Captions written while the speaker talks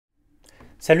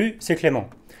Salut, c'est Clément.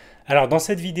 Alors dans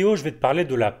cette vidéo, je vais te parler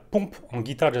de la pompe en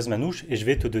guitare jazz manouche et je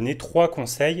vais te donner 3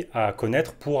 conseils à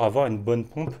connaître pour avoir une bonne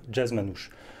pompe jazz manouche.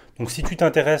 Donc si tu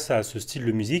t'intéresses à ce style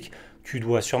de musique, tu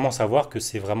dois sûrement savoir que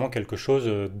c'est vraiment quelque chose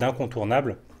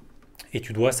d'incontournable et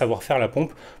tu dois savoir faire la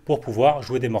pompe pour pouvoir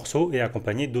jouer des morceaux et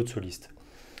accompagner d'autres solistes.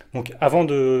 Donc avant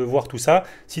de voir tout ça,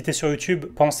 si tu es sur YouTube,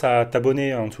 pense à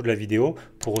t'abonner en dessous de la vidéo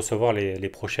pour recevoir les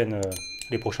prochains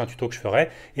tutos que je ferai.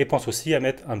 Et pense aussi à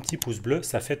mettre un petit pouce bleu,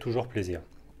 ça fait toujours plaisir.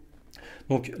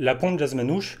 Donc la pompe jazz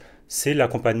manouche, c'est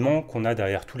l'accompagnement qu'on a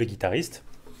derrière tous les guitaristes.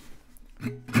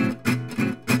 Donc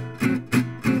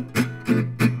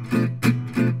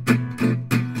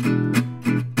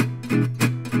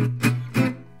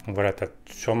voilà, tu as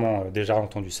sûrement déjà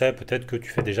entendu ça, peut-être que tu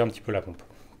fais déjà un petit peu la pompe.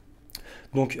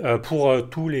 Donc pour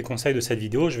tous les conseils de cette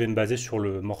vidéo, je vais me baser sur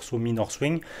le morceau minor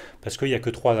swing parce qu'il n'y a que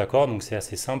 3 accords, donc c'est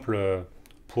assez simple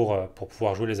pour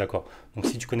pouvoir jouer les accords. Donc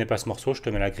si tu ne connais pas ce morceau, je te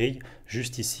mets la grille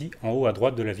juste ici, en haut à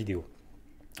droite de la vidéo.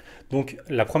 Donc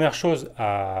la première chose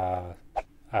à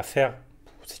faire,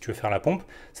 si tu veux faire la pompe,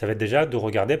 ça va être déjà de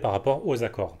regarder par rapport aux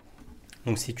accords.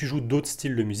 Donc si tu joues d'autres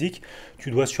styles de musique,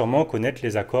 tu dois sûrement connaître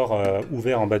les accords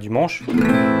ouverts en bas du manche.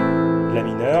 La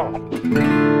mineur,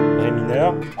 Ré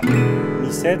mineur,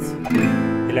 Mi 7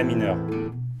 et La mineur.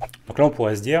 Donc là on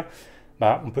pourrait se dire,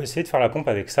 on peut essayer de faire la pompe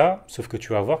avec ça, sauf que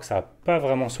tu vas voir que ça n'a pas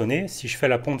vraiment sonné. Si je fais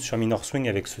la pompe sur minor swing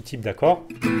avec ce type d'accord,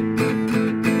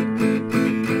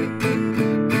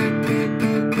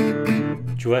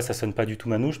 tu vois, ça sonne pas du tout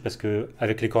manouche parce que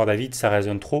avec les cordes à vide, ça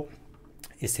résonne trop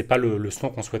et c'est pas le son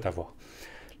qu'on souhaite avoir.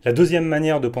 La deuxième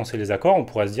manière de penser les accords, on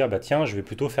pourrait se dire, tiens, je vais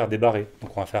plutôt faire des barrés.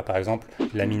 Donc on va faire par exemple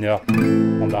La mineur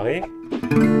en barré,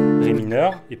 Ré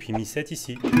mineur et puis Mi 7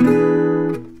 ici.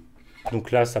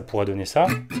 Donc là, ça pourrait donner ça.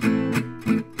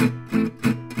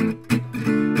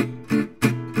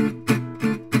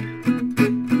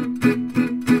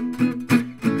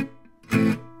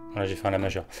 Voilà, j'ai fait un La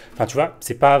majeur. Enfin, tu vois,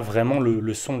 c'est pas vraiment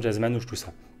le son jazz manouche tout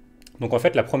ça. Donc en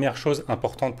fait, la première chose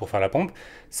importante pour faire la pompe,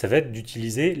 ça va être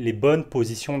d'utiliser les bonnes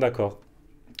positions d'accords.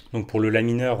 Donc pour le La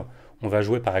mineur, on va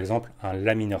jouer par exemple un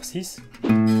La mineur 6,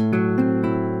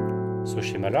 ce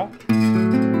schéma-là.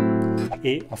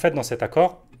 Et en fait, dans cet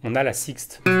accord, on a la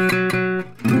sixte.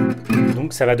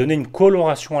 Donc ça va donner une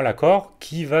coloration à l'accord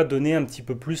qui va donner un petit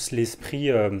peu plus l'esprit,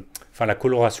 la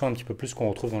coloration un petit peu plus qu'on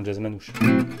retrouve dans le jazz manouche.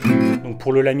 Donc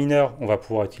pour le La mineur, on va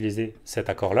pouvoir utiliser cet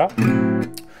accord-là.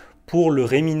 Pour le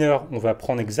Ré mineur, on va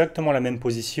prendre exactement la même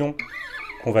position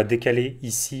qu'on va décaler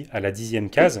ici à la 10e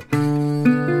case.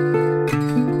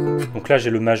 Donc là, j'ai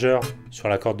le majeur sur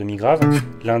la corde de Mi grave,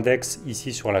 l'index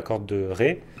ici sur la corde de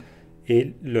Ré,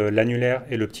 et l'annulaire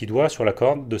et le petit doigt sur la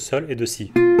corde de Sol et de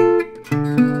Si.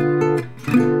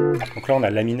 Donc là, on a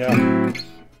La mineur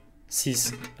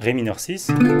 6, Ré mineur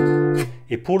 6.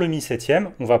 Et pour le Mi 7e,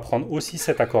 on va prendre aussi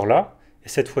cet accord-là. Et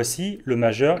cette fois-ci, le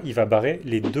majeur, il va barrer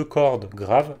les 2 cordes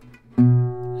graves,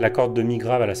 la corde de Mi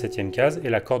grave à la 7e case et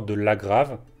la corde de La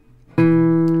grave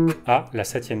à la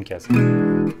 7e case.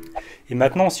 Et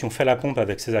maintenant, si on fait la pompe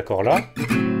avec ces accords-là,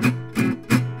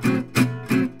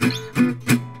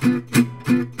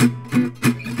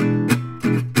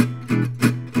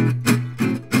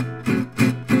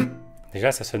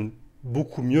 déjà, ça sonne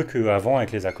beaucoup mieux qu'avant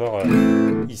avec les accords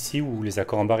ici ou les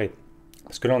accords en barré.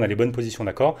 Parce que là, on a les bonnes positions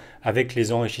d'accords avec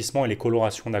les enrichissements et les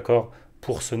colorations d'accords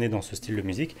pour sonner dans ce style de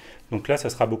musique. Donc là, ça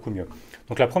sera beaucoup mieux.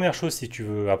 Donc la première chose, si tu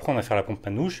veux apprendre à faire la pompe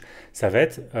manouche, ça va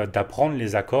être d'apprendre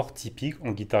les accords typiques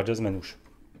en guitare jazz manouche.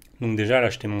 Donc déjà, là,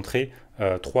 je t'ai montré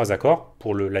 3 accords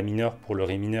pour le La mineur, pour le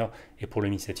Ré mineur et pour le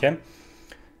Mi 7e.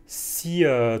 Si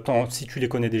tu les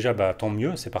connais déjà, tant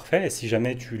mieux, c'est parfait. Et si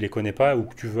jamais tu les connais pas ou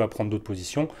que tu veux apprendre d'autres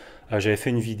positions, j'avais fait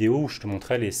une vidéo où je te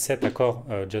montrais les 7 accords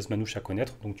jazz manouche à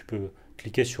connaître. Donc tu peux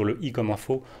cliquer sur le i comme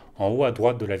info en haut à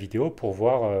droite de la vidéo pour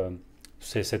voir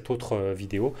cette autre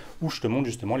vidéo où je te montre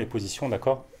justement les positions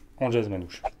d'accords en jazz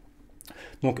manouche.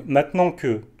 Donc maintenant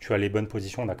que tu as les bonnes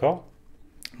positions d'accords,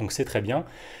 donc c'est très bien.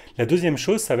 La deuxième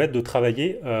chose, ça va être de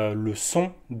travailler le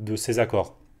son de ces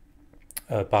accords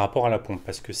par rapport à la pompe.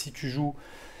 Parce que si tu joues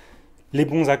les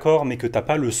bons accords mais que tu n'as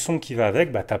pas le son qui va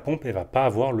avec, ta pompe ne va pas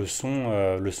avoir le son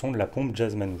de la pompe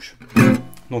jazz manouche.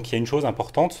 Donc il y a une chose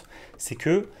importante, c'est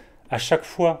que à chaque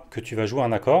fois que tu vas jouer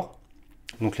un accord,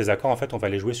 donc les accords en fait on va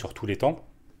les jouer sur tous les temps.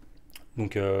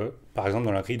 Donc par exemple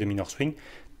dans la grille de minor swing,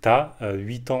 tu as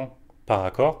 8 temps par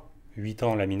accord, 8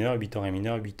 temps La mineur, 8 temps Ré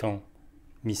mineur, 8 temps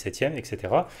Mi 7e, etc.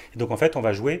 Et donc en fait on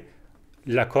va jouer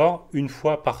l'accord une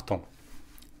fois par temps.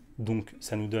 Donc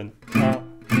ça nous donne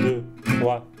 1, 2,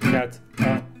 3, 4,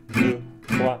 1, 2,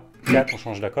 3, 4, on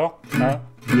change d'accord, 1,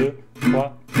 2,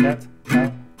 3, 4,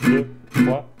 1, 2,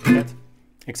 3, 4,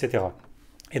 etc.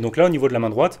 Et donc là, au niveau de la main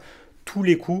droite, tous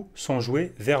les coups sont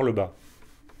joués vers le bas.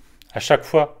 À chaque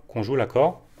fois qu'on joue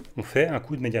l'accord, on fait un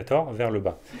coup de médiator vers le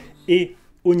bas. Et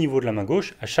au niveau de la main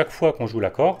gauche, à chaque fois qu'on joue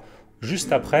l'accord,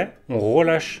 juste après, on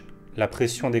relâche la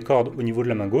pression des cordes au niveau de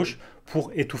la main gauche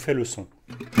pour étouffer le son.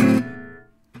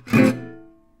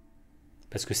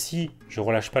 Parce que si je ne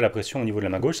relâche pas la pression au niveau de la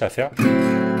main gauche, ça va faire...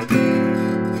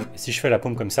 Et si je fais la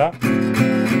pompe comme ça,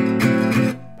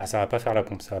 bah, ça ne va pas faire la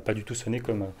pompe, ça ne va pas du tout sonner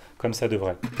comme ça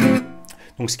devrait.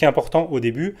 Donc ce qui est important au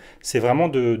début, c'est vraiment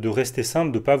de rester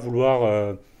simple, de ne pas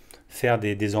vouloir faire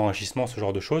des enrichissements, ce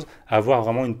genre de choses. Avoir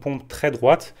vraiment une pompe très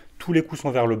droite, tous les coups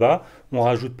sont vers le bas, on ne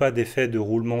rajoute pas d'effet de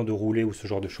roulement, de roulé ou ce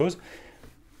genre de choses.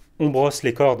 On brosse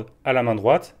les cordes à la main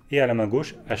droite et à la main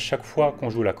gauche. À chaque fois qu'on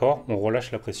joue l'accord, on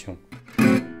relâche la pression.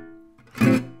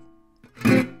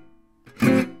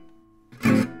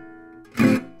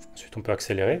 Ensuite, on peut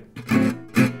accélérer.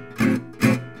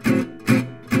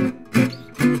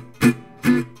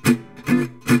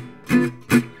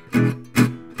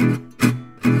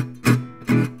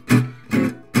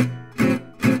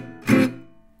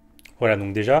 Voilà,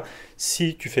 donc déjà,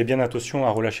 si tu fais bien attention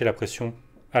à relâcher la pression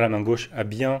à la main gauche, à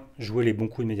bien jouer les bons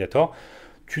coups de médiator,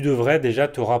 tu devrais déjà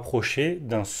te rapprocher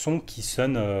d'un son qui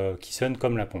sonne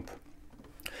comme la pompe.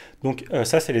 Donc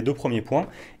ça, c'est les deux premiers points.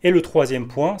 Et le troisième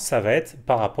point, ça va être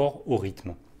par rapport au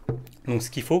rythme. Donc ce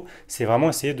qu'il faut, c'est vraiment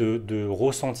essayer de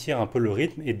ressentir un peu le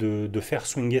rythme et de faire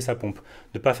swinger sa pompe.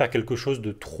 De ne pas faire quelque chose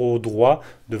de trop droit,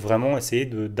 de vraiment essayer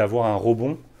d'avoir un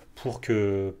rebond pour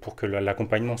que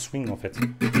l'accompagnement swing en fait.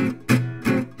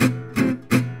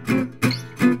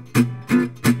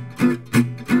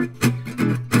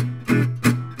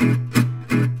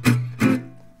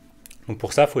 Donc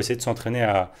pour ça, il faut essayer de s'entraîner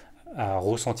à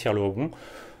ressentir le rebond.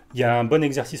 Il y a un bon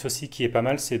exercice aussi qui est pas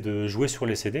mal, c'est de jouer sur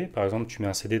les CD. Par exemple, tu mets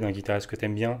un CD d'un guitariste que tu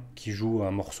aimes bien, qui joue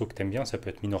un morceau que tu aimes bien, ça peut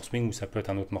être minor swing ou ça peut être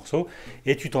un autre morceau,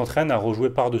 et tu t'entraînes à rejouer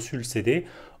par-dessus le CD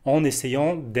en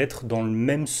essayant d'être dans le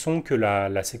même son que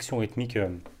la section rythmique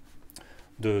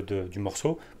du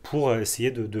morceau pour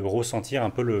essayer de ressentir un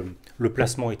peu le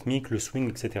placement rythmique, le swing,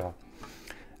 etc.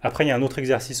 Après, il y a un autre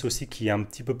exercice aussi qui est un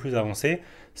petit peu plus avancé,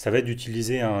 ça va être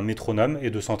d'utiliser un métronome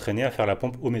et de s'entraîner à faire la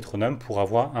pompe au métronome pour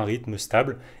avoir un rythme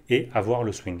stable et avoir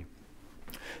le swing.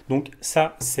 Donc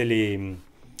ça, c'est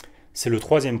le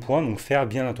troisième point, donc faire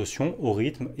bien attention au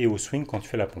rythme et au swing quand tu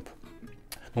fais la pompe.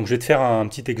 Donc je vais te faire un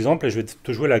petit exemple et je vais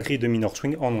te jouer la grille de minor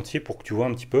swing en entier pour que tu vois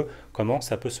un petit peu comment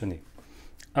ça peut sonner.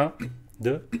 1,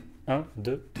 2, 1,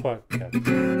 2, 3, 4.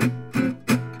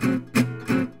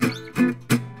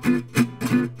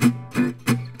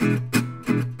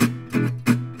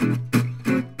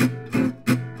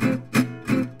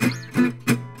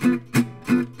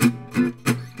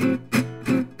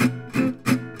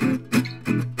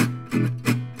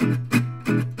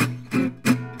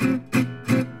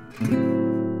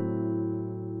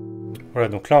 Voilà,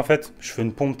 donc là en fait, je fais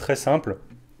une pompe très simple,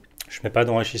 je ne mets pas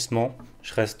d'enrichissement,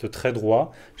 je reste très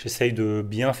droit, j'essaye de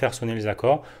bien faire sonner les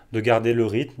accords, de garder le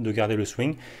rythme, de garder le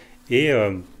swing, et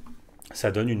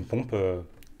ça donne une pompe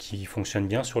qui fonctionne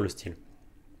bien sur le style.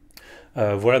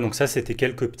 Voilà, donc ça c'était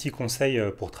quelques petits conseils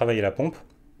pour travailler la pompe.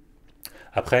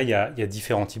 Après, il y a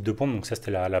différents types de pompes, donc ça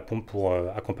c'était la pompe pour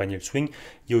accompagner le swing.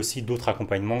 Il y a aussi d'autres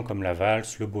accompagnements comme la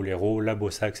valse, le boléro, la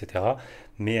bossa, etc.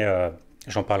 Mais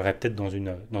j'en parlerai peut-être dans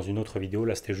une autre vidéo.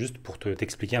 Là, c'était juste pour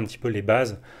t'expliquer un petit peu les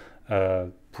bases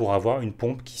pour avoir une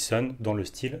pompe qui sonne dans le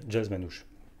style jazz manouche.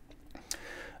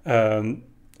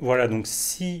 Voilà, donc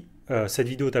si cette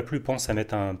vidéo t'a plu, pense à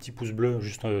mettre un petit pouce bleu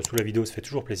juste sous la vidéo, ça fait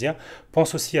toujours plaisir.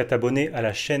 Pense aussi à t'abonner à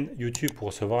la chaîne YouTube pour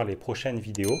recevoir les prochaines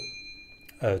vidéos.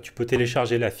 Tu peux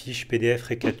télécharger la fiche PDF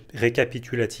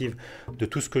récapitulative de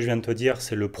tout ce que je viens de te dire.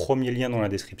 C'est le premier lien dans la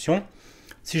description.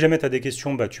 Si jamais tu as des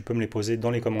questions, tu peux me les poser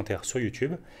dans les commentaires sur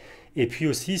YouTube. Et puis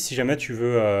aussi, si jamais tu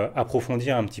veux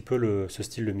approfondir un petit peu ce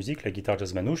style de musique, la guitare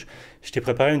jazz manouche, je t'ai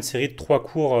préparé une série de 3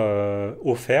 cours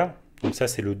offerts. Donc ça,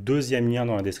 c'est le deuxième lien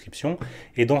dans la description.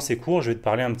 Et dans ces cours, je vais te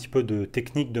parler un petit peu de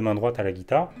technique de main droite à la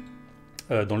guitare.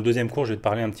 Dans le deuxième cours, je vais te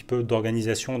parler un petit peu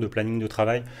d'organisation, de planning de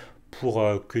travail pour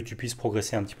que tu puisses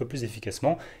progresser un petit peu plus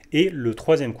efficacement. Et le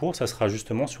troisième cours, ça sera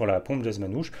justement sur la pompe jazz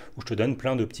manouche, où je te donne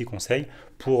plein de petits conseils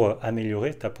pour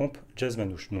améliorer ta pompe jazz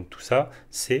manouche. Donc tout ça,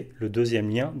 c'est le deuxième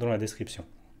lien dans la description.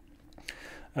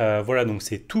 Voilà, donc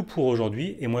c'est tout pour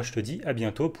aujourd'hui, et moi je te dis à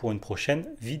bientôt pour une prochaine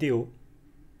vidéo.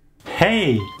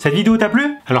 Hey! Cette vidéo t'a plu?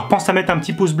 Alors pense à mettre un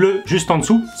petit pouce bleu juste en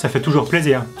dessous, ça fait toujours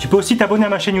plaisir. Tu peux aussi t'abonner à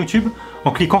ma chaîne YouTube en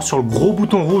cliquant sur le gros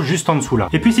bouton rouge juste en dessous là.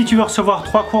 Et puis si tu veux recevoir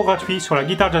 3 cours gratuits sur la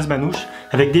guitare jazz manouche,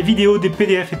 avec des vidéos, des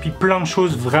PDF et puis plein de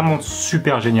choses vraiment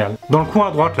super géniales. Dans le coin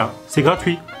à droite là, c'est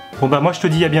gratuit. Bon moi je te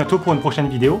dis à bientôt pour une prochaine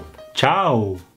vidéo. Ciao!